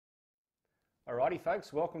Alrighty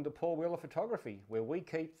folks, welcome to Paul Wheeler Photography, where we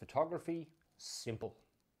keep photography simple.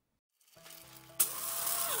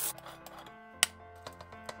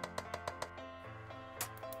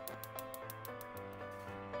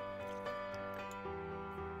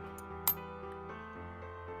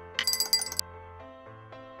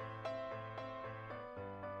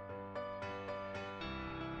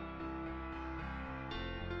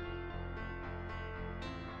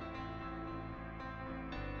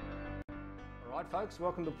 Alright folks,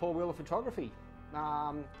 welcome to Paul Wheeler Photography.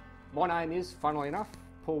 My name is, funnily enough,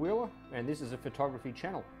 Paul Wheeler, and this is a photography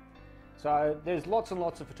channel. So there's lots and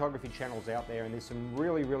lots of photography channels out there, and there's some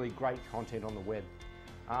really great content on the web.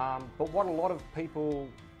 But what a lot of people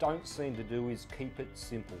don't seem to do is keep it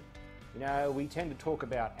simple. You know, we tend to talk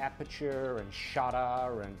about aperture and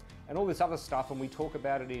shutter and all this other stuff, and we talk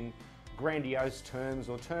about it in grandiose terms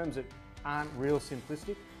or terms that aren't real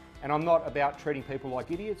simplistic. And I'm not about treating people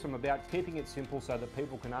like idiots, I'm about keeping it simple so that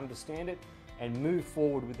people can understand it and move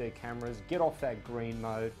forward with their cameras, get off that green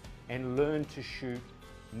mode and learn to shoot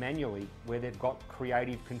manually where they've got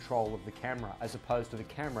creative control of the camera as opposed to the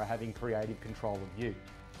camera having creative control of you.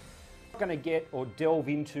 I'm not going to get or delve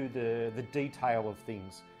into the detail of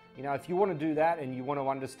things. You know, if you want to do that and you want to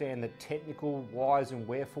understand the technical whys and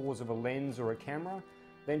wherefores of a lens or a camera,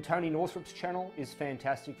 then Tony Northrup's channel is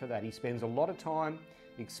fantastic for that. He spends a lot of time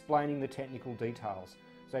explaining the technical details.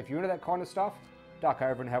 So if you're into that kind of stuff, duck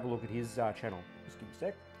over and have a look at his channel. Just give me a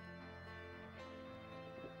sec.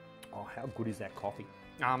 Oh, how good is that coffee?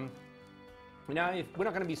 You know, we're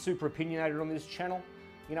not going to be super opinionated on this channel.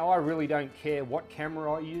 You know, I really don't care what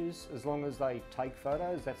camera I use as long as they take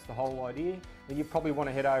photos. That's the whole idea. And you probably want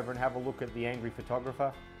to head over and have a look at The Angry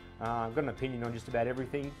Photographer. I've got an opinion on just about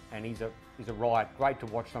everything, and he's a riot. Great to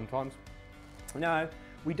watch sometimes. No,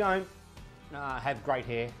 we don't have great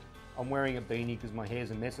hair. I'm wearing a beanie because my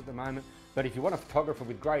hair's a mess at the moment. But if you want a photographer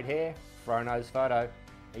with great hair, Frono's Photo,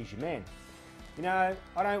 he's your man. You know,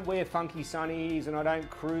 I don't wear funky sunnies and I don't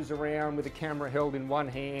cruise around with a camera held in one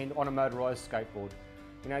hand on a motorised skateboard.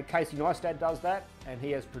 You know, Casey Neistat does that, and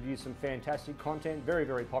he has produced some fantastic content,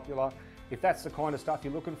 very popular. If that's the kind of stuff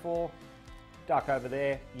you're looking for, duck over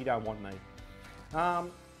there, you don't want me.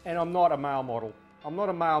 And I'm not a male model. I'm not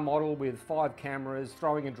a male model with 5 cameras,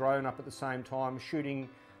 throwing a drone up at the same time, shooting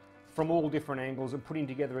from all different angles and putting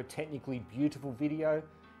together a technically beautiful video.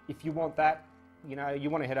 If you want that, you know,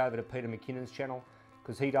 you want to head over to Peter McKinnon's channel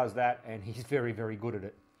because he does that and he's very good at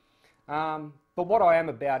it. But what I am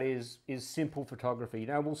about is simple photography. You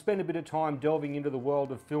know, we'll spend a bit of time delving into the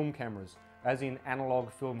world of film cameras, as in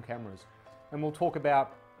analog film cameras. And we'll talk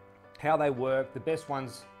about how they work, the best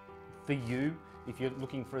ones for you if you're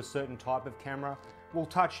looking for a certain type of camera. We'll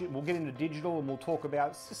touch it, we'll get into digital, and we'll talk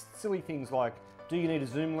about silly things like, do you need a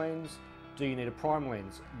zoom lens? Do you need a prime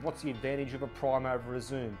lens? What's the advantage of a prime over a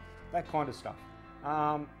zoom? That kind of stuff.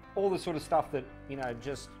 All the sort of stuff that, you know,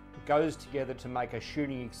 just goes together to make a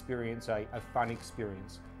shooting experience a fun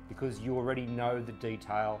experience, because you already know the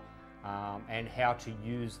detail and how to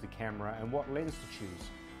use the camera and what lens to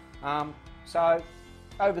choose. So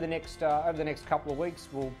over the next couple of weeks,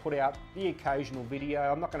 we'll put out the occasional video.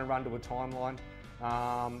 I'm not going to run to a timeline.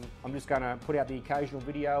 I'm just going to put out the occasional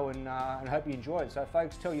video and hope you enjoy it. So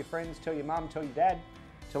folks, tell your friends, tell your mum, tell your dad,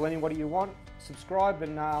 tell anybody you want. Subscribe,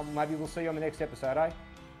 and maybe we'll see you on the next episode, eh?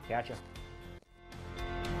 Catch ya.